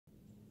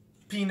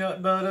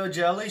Peanut butter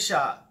jelly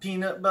shot.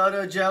 Peanut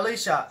butter jelly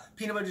shot.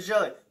 Peanut butter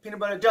jelly. Peanut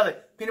butter jelly.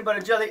 Peanut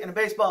butter jelly and a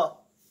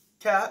baseball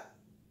cap.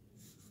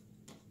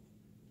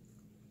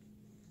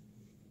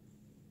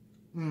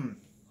 Who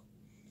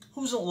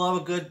doesn't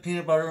love a good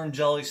peanut butter and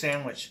jelly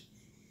sandwich?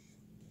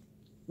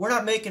 We're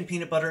not making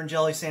peanut butter and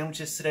jelly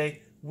sandwiches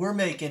today. We're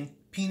making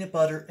peanut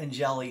butter and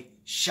jelly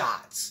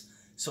shots.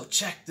 So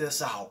check this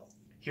out.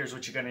 Here's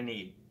what you're going to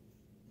need.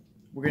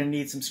 We're going to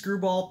need some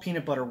Skrewball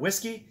peanut butter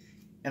whiskey.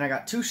 And I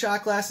got 2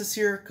 shot glasses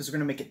here because we're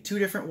going to make it 2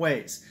 different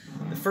ways.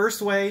 The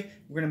first way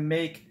we're going to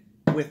make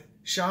with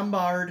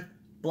Chambord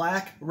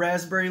black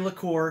raspberry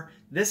liqueur.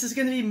 This is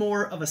going to be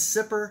more of a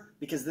sipper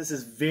because this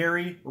is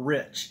very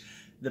rich.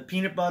 The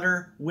peanut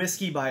butter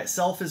whiskey by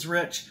itself is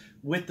rich,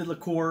 with the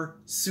liqueur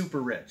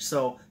super rich.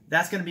 So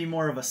that's going to be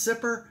more of a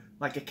sipper,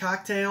 like a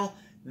cocktail.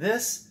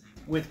 This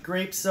with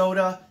grape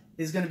soda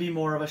is going to be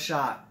more of a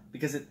shot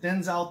because it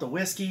thins out the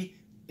whiskey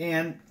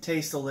and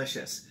tastes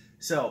delicious.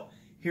 So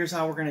here's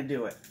how we're going to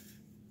do it.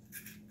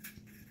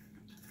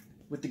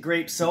 With the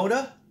grape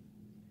soda,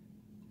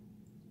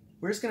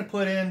 we're just going to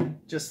put in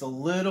just a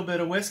little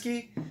bit of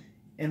whiskey.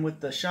 And with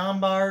the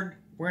Chambord,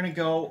 we're going to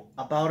go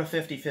about a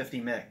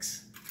 50-50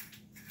 mix.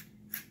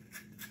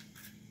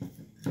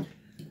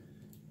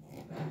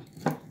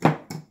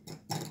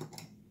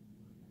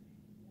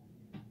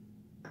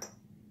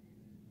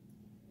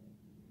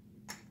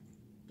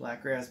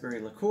 Black raspberry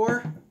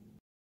liqueur.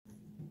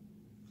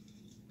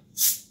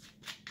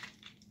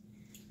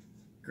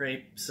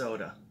 Grape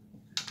soda.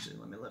 Actually,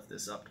 let me lift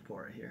this up to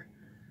pour it here.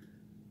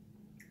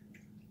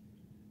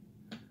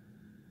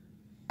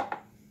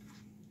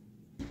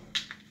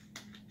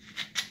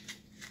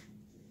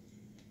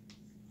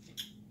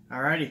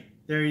 Alrighty,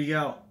 there you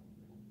go.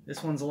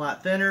 This one's a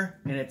lot thinner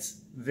and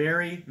it's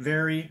very,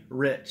 very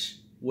rich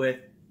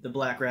with the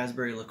black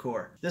raspberry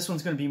liqueur. This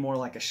one's going to be more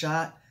like a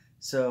shot,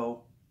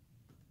 so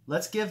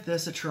let's give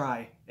this a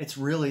try. It's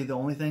really the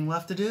only thing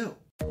left to do.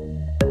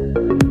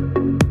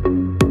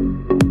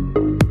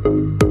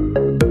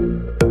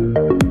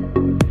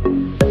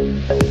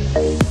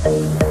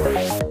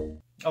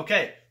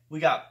 Okay, we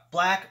got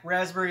black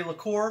raspberry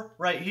liqueur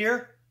right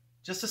here.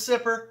 Just a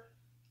sipper.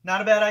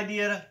 Not a bad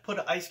idea to put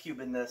an ice cube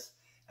in this.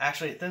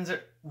 Actually, it thins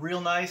it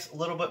real nice, a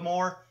little bit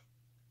more.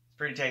 It's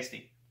pretty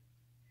tasty.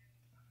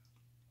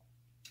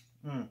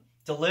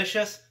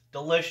 Delicious,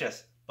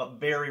 delicious, but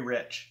very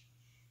rich.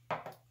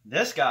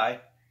 This guy,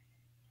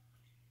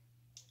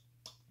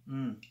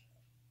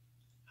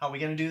 how are we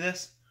going to do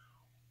this?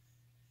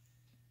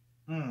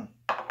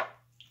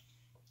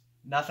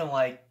 Nothing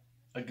like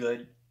a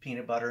good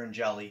peanut butter and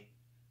jelly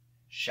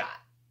shot.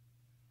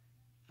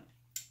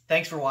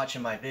 Thanks for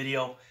watching my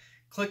video.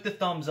 Click the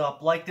thumbs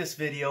up, like this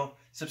video,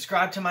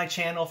 subscribe to my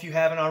channel if you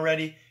haven't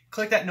already.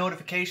 Click that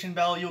notification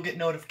bell, you'll get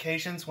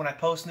notifications when I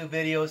post new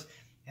videos.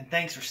 And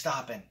thanks for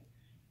stopping.